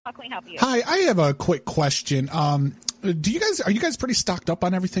How can we help you? Hi, I have a quick question. Are you guys pretty stocked up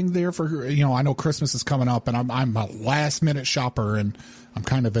on everything there for, I know Christmas is coming up and I'm a last minute shopper and I'm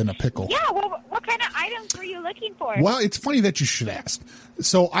kind of in a pickle. Yeah, well, what kind of items were you looking for? Well, it's funny that you should ask.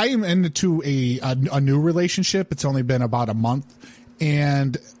 So I am into a new relationship. It's only been about a month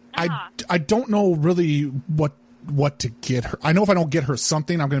and I don't know really what to get her. I know if I don't get her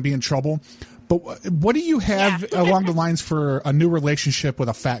something, I'm going to be in trouble. But what do you have along the lines for a new relationship with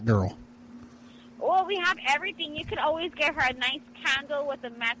a fat girl? Well, we have everything. You could always get her a nice candle with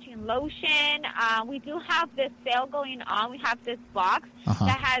a matching lotion. We do have this sale going on. We have this box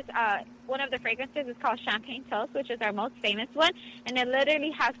that has one of the fragrances is called Champagne Toast, which is our most famous one. And it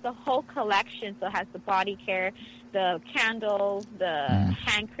literally has the whole collection. So it has the body care, the candles, the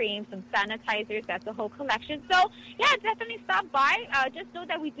hand creams, some sanitizers. That's the whole collection. So, yeah, definitely stop by. Just know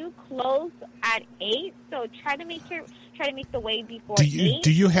that we do close at 8. So try to make the way before 8.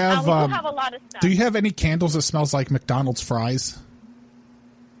 Do you have we do have a lot of stuff. Do you have any candles that smells like McDonald's fries?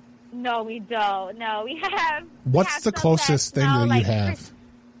 No, we don't. No, we have. What's the closest thing that you have?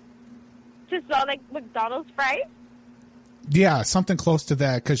 To smell like McDonald's fries? Yeah, something close to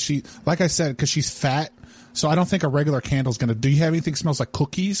that. Because she's fat. So I don't think a regular candle's going to. Do you have anything that smells like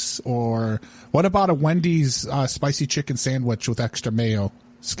cookies? Or what about a Wendy's spicy chicken sandwich with extra mayo?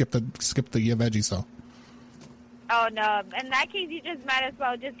 Skip the veggies though. Oh no! In that case, you just might as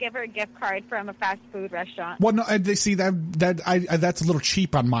well just give her a gift card from a fast food restaurant. Well, no, see that's a little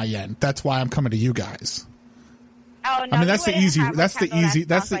cheap on my end. That's why I'm coming to you guys. Oh no! I mean that's the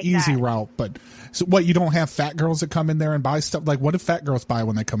easy route. But so what? You don't have fat girls that come in there and buy stuff? Like what do fat girls buy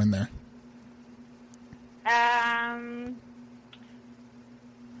when they come in there?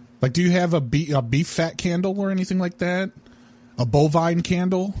 Like, do you have a beef fat candle or anything like that? A bovine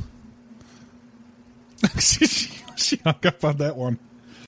candle? She hung up on that one.